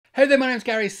Hey there, my name's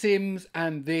Gary Sims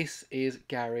and this is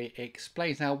Gary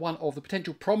Explains. Now, one of the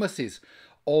potential promises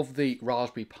of the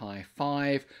Raspberry Pi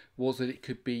 5 was that it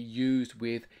could be used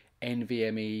with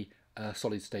NVMe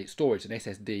solid state storage, an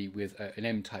SSD with an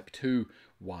M.2 2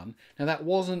 one. Now that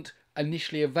wasn't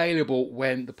initially available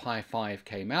when the Pi 5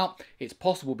 came out. It's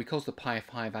possible because the Pi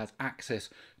 5 has access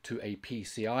to a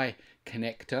PCIe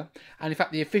connector, and in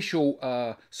fact the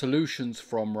official solutions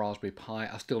from Raspberry Pi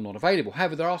are still not available.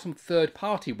 However, there are some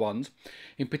third-party ones.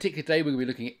 In particular, today we're going to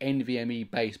be looking at NVMe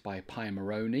Base by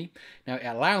Pimorani. Now it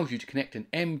allows you to connect an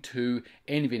M.2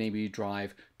 NVMe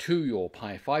drive to your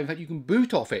Pi 5. In fact, you can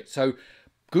boot off it. So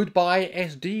goodbye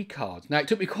SD cards. Now, it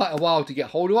took me quite a while to get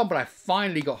hold of one, but I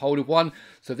finally got hold of one.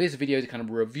 So this video is a kind of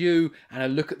a review and a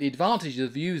look at the advantages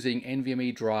of using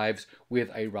NVMe drives with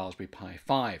a Raspberry Pi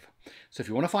 5. So if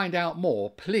you want to find out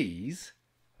more, please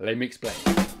let me explain.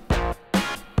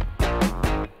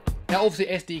 Now, obviously,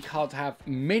 SD cards have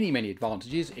many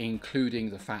advantages, including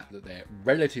the fact that they're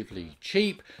relatively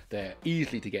cheap, they're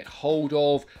easily to get hold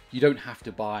of, you don't have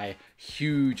to buy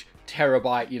huge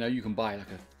terabyte, you can buy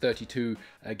like a 32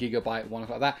 gigabyte one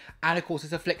like that. And of course,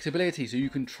 there's a flexibility, so you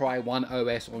can try one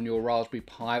OS on your Raspberry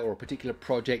Pi or a particular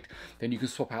project, then you can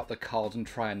swap out the cards and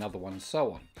try another one and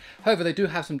so on. However, they do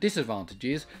have some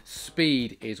disadvantages.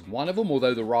 Speed is one of them,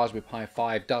 although the Raspberry Pi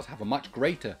 5 does have a much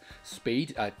greater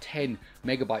speed, 10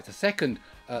 megabytes a second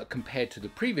compared to the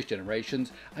previous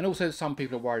generations, and also some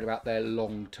people are worried about their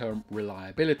long-term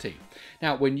reliability.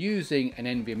 Now, when using an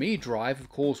NVMe drive, of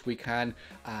course, we can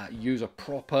use a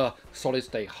proper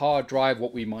solid-state hard drive,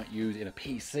 what we might use in a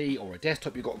PC or a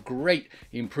desktop. You've got great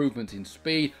improvements in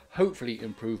speed, hopefully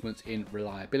improvements in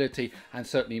reliability, and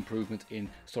certainly improvements in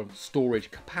sort of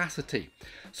storage capacity.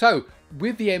 So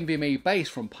with the NVMe Base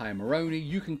from Pimorani,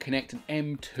 you can connect an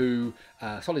M.2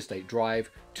 solid-state drive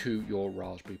to your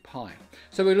Raspberry Pi.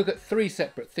 So we'll look at three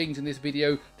separate things in this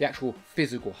video: the actual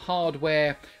physical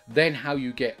hardware, then how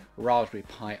you get Raspberry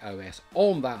Pi OS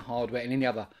on that hardware and any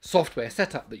other software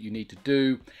setup that you need to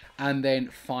do, and then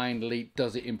finally,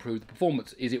 does it improve the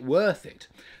performance? Is it worth it?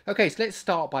 Okay, so let's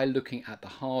start by looking at the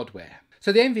hardware.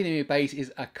 So the NVMe Base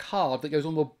is a card that goes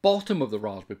on the bottom of the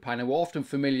Raspberry Pi. Now, we're often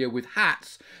familiar with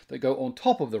hats that go on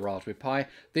top of the Raspberry Pi.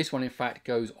 This one, in fact,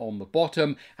 goes on the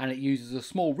bottom, and it uses a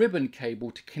small ribbon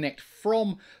cable to connect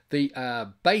from the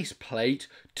base plate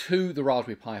to the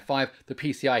Raspberry Pi 5, the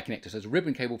PCI connector. So it's a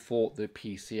ribbon cable for the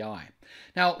PCI.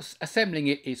 Now, assembling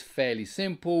it is fairly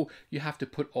simple. You have to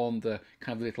put on the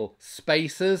kind of little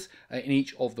spacers in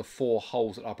each of the 4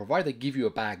 holes that are provided. They give you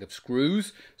a bag of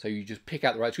screws, so you just pick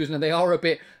out the right screws. Now, they are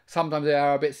sometimes they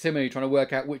are a bit similar, you're trying to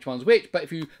work out which one's which, but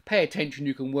if you pay attention,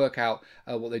 you can work out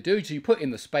what they do. So you put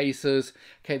in the spacers.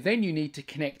 Okay, then you need to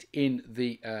connect in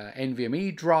the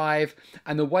NVMe drive,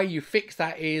 and the way you fix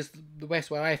that is the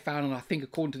best way I found, and I think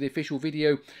according to the official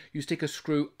video, you stick a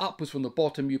screw upwards from the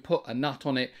bottom, you put a nut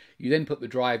on it, you then put the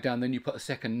drive down, then you put a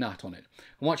second nut on it.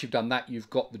 And once you've done that, you've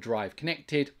got the drive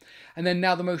connected. And then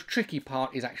now the most tricky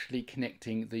part is actually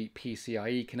connecting the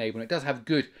PCIe cable. And it does have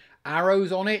good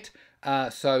arrows on it,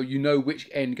 so you know which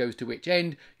end goes to which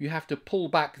end. You have to pull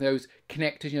back those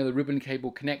connectors, the ribbon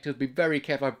cable connectors. Be very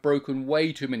careful. I've broken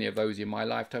way too many of those in my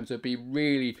lifetime, so be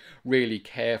really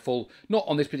careful. Not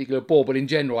on this particular board, but in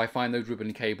general, I find those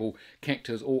ribbon cable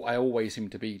connectors, I always seem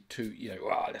to be too,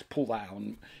 let's pull that out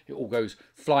and it all goes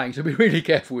flying, so be really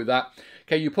careful with that.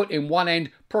 Okay, you put in one end,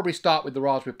 probably start with the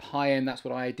Raspberry Pi end, that's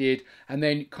what I did, and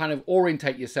then kind of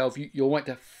orientate yourself. You'll want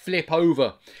to flip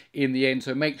over in the end,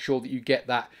 so make sure that you get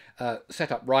that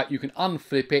set up right. You can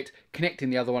unflip it, connect in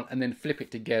the other one, and then flip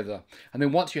it together. And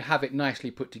then once you have it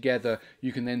nicely put together,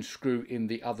 you can then screw in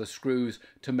the other screws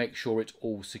to make sure it's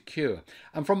all secure.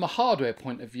 And from the hardware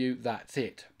point of view, that's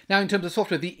it. Now, in terms of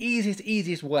software, the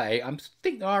easiest way, I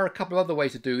think there are a couple of other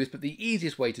ways to do this, but the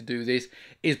easiest way to do this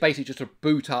is basically just to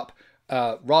boot up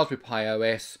Raspberry Pi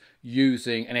OS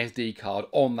using an SD card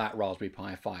on that Raspberry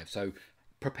Pi 5. So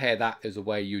prepare that as a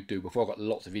way you do before. I've got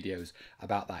lots of videos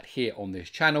about that here on this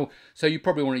channel. So you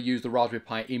probably want to use the Raspberry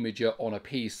Pi Imager on a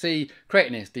PC,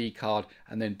 create an SD card,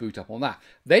 and then boot up on that.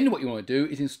 Then what you want to do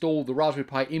is install the Raspberry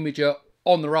Pi Imager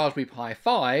on the Raspberry Pi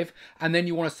 5, and then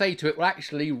you want to say to it, well,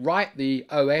 actually write the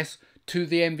OS to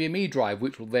the NVMe drive,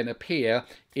 which will then appear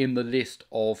in the list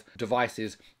of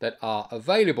devices that are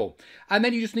available. And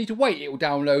then you just need to wait. It will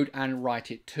download and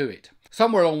write it to it.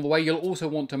 Somewhere along the way, you'll also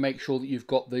want to make sure that you've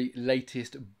got the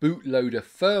latest bootloader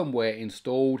firmware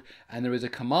installed, and there is a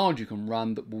command you can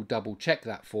run that will double check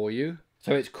that for you.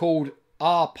 So it's called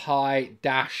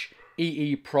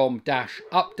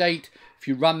rpi-eeprom-update. If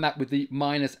you run that with the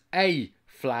 -A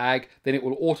flag, then it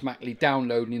will automatically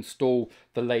download and install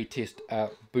the latest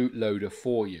bootloader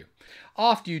for you.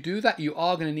 After you do that, you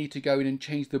are going to need to go in and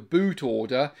change the boot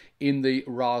order in the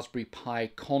Raspberry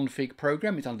Pi config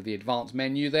program. It's under the advanced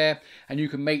menu there, and you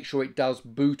can make sure it does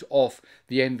boot off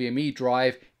the NVMe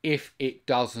drive if it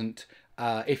doesn't,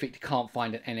 if it can't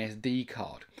find an NSD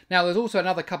card. Now, there's also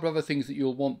another couple of other things that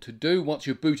you'll want to do once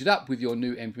you've booted up with your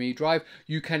new NVMe drive.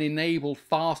 You can enable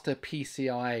faster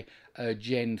PCI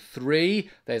Gen 3.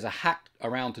 There's a hack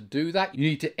around to do that. You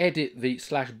need to edit the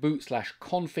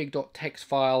 /boot/config.txt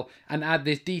file and add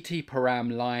this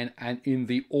DT_param line and in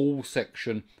the all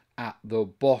section at the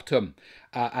bottom.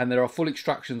 And there are full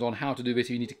instructions on how to do this.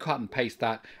 You need to cut and paste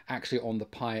that actually on the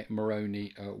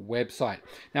Pimorani website.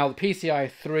 Now, the PCIe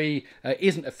 3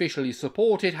 isn't officially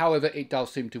supported. However, it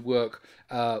does seem to work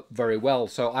very well.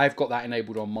 So I've got that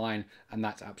enabled on mine, and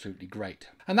that's absolutely great.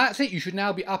 And that's it. You should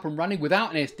now be up and running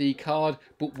without an SD card,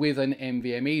 but with an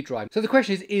NVMe drive. So the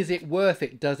question is it worth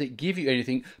it? Does it give you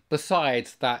anything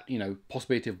besides that, you know,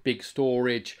 possibility of big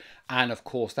storage and of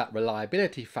course that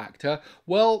reliability factor?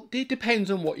 Well, it depends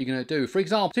on what you're going to do. For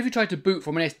example, if you try to boot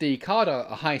from an SD card,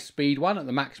 a high-speed one at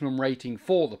the maximum rating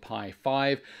for the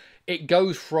Pi5, it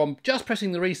goes from just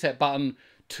pressing the reset button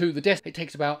to the desk. It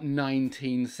takes about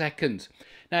 19 seconds.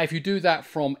 Now, if you do that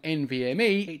from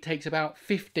NVMe, it takes about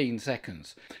 15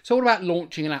 seconds. So what about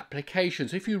launching an application?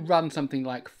 So if you run something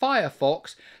like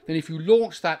Firefox, then if you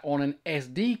launch that on an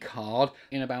SD card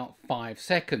in about 5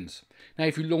 seconds. Now,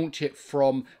 if you launch it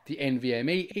from the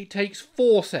NVMe, it takes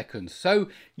 4 seconds. So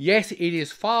yes, it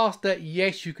is faster.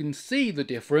 Yes, you can see the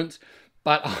difference,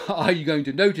 but are you going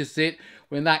to notice it?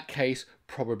 Well, in that case,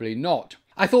 probably not.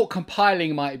 I thought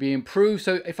compiling might be improved.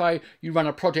 So if you run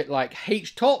a project like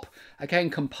HTOP, again,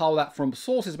 compile that from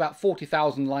source, is about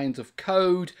 40,000 lines of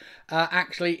code.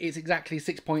 Actually, it's exactly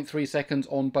 6.3 seconds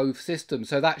on both systems.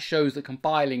 So that shows that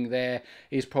compiling there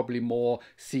is probably more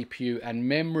CPU and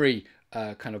memory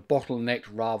kind of bottlenecked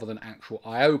rather than actual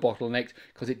I/O bottlenecked,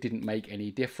 because it didn't make any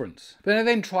difference. But I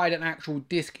then tried an actual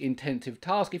disk intensive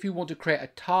task. If you want to create a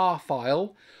tar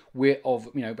file of,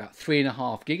 you know, about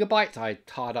 3.5 gigabytes, I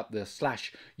tarred up the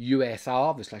 /usr,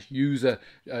 the /user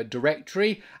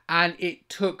directory, and it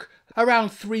took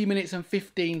around 3 minutes and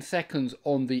 15 seconds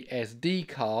on the SD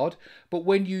card. But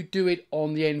when you do it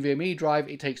on the NVMe drive,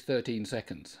 it takes 13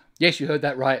 seconds. Yes, you heard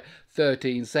that right,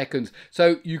 13 seconds.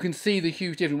 So you can see the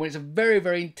huge difference when it's a very,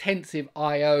 very intensive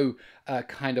I/O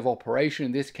kind of operation.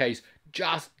 In this case,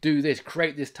 just do this,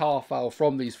 create this tar file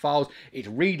from these files. It's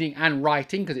reading and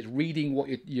writing, because it's reading what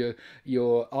you're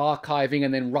archiving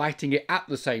and then writing it at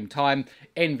the same time.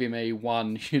 NVMe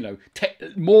 1, you know,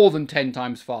 more than 10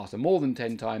 times faster, more than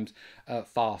 10 times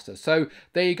faster. So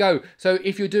there you go. So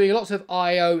if you're doing lots of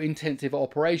I/O intensive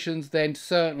operations, then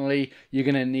certainly you're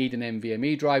going to need an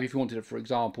NVMe drive. If you wanted to, for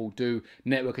example, do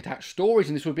network attached storage,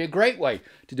 and this would be a great way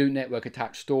to do network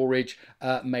attached storage,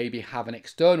 maybe have an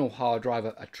external hard drive,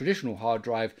 a traditional hard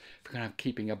drive, for kind of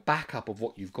keeping a backup of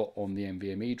what you've got on the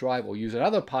NVMe drive, or use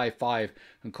another Pi5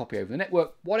 and copy over the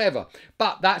network, whatever.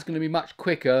 But that's going to be much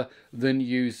quicker than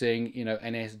using, you know,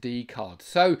 an SD card.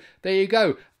 So there you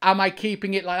go. Am I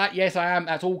keeping it like that? Yes, I am.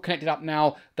 That's all connected up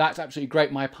now. That's absolutely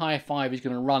great. My Pi5 is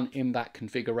going to run in that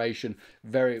configuration.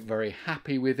 Very, very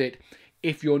happy with it.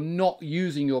 If you're not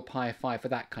using your Pi5 for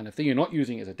that kind of thing, you're not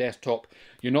using it as a desktop,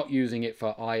 you're not using it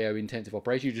for I/O intensive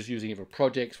operations, you're just using it for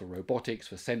projects, for robotics,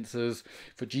 for sensors,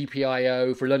 for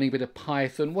GPIO, for learning a bit of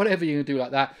Python, whatever you're going to do like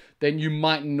that, then you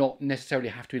might not necessarily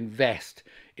have to invest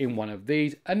in one of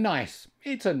these.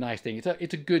 It's a nice thing.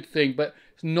 It's a good thing, but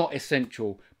it's not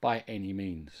essential by any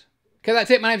means. Okay,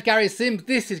 that's it. My name's Gary Sims.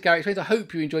 This is Gary Explains. I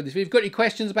hope you enjoyed this video. If you've got any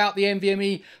questions about the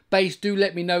NVMe Base, do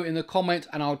let me know in the comments,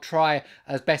 and I'll try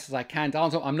as best as I can to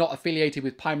answer. I'm not affiliated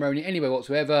with Pimorani anyway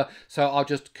whatsoever, so I'll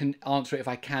just answer it if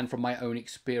I can from my own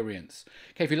experience.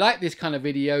 Okay, if you like this kind of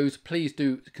videos, please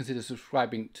do consider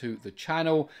subscribing to the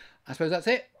channel. I suppose that's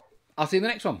it. I'll see you in the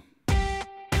next one.